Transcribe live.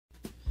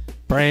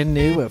Brand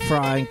new at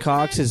Fry and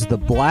Cox is the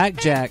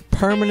Blackjack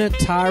permanent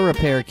tire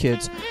repair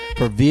kits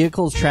for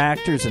vehicles,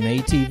 tractors, and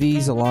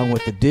ATVs, along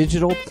with the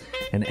digital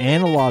and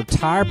analog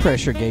tire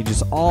pressure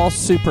gauges, all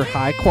super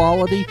high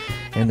quality,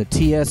 and the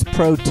TS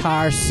Pro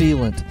Tire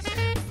Sealant.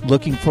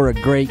 Looking for a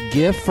great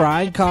gift?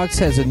 Fry and Cox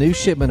has a new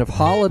shipment of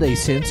holiday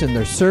scents in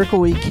their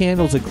Circle E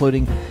candles,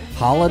 including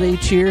holiday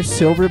cheer,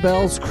 silver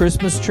bells,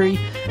 Christmas tree,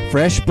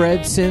 fresh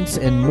bread scents,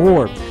 and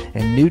more,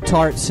 and new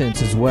tart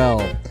scents as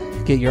well.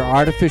 Get your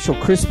artificial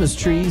Christmas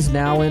trees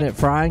now in at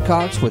Fry and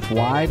Cox with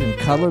wide and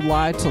colored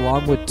lights,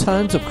 along with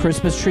tons of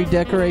Christmas tree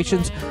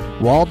decorations,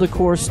 wall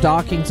decor,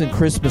 stockings, and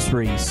Christmas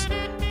wreaths.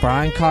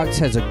 Fry and Cox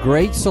has a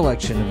great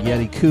selection of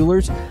Yeti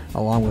coolers,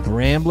 along with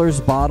ramblers,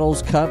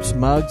 bottles, cups,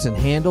 mugs, and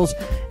handles,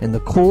 and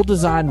the cool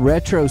design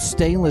retro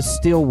stainless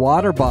steel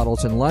water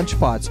bottles and lunch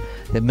pots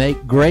that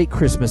make great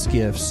Christmas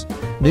gifts.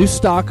 New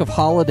stock of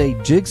holiday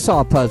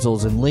jigsaw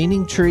puzzles and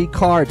Leanin Tree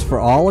cards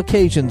for all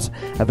occasions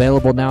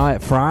available now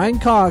at Fry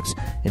and Cox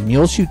in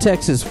Muleshoe,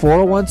 Texas,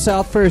 401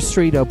 South First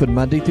Street, open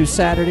Monday through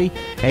Saturday,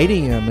 8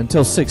 a.m.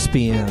 until 6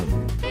 p.m.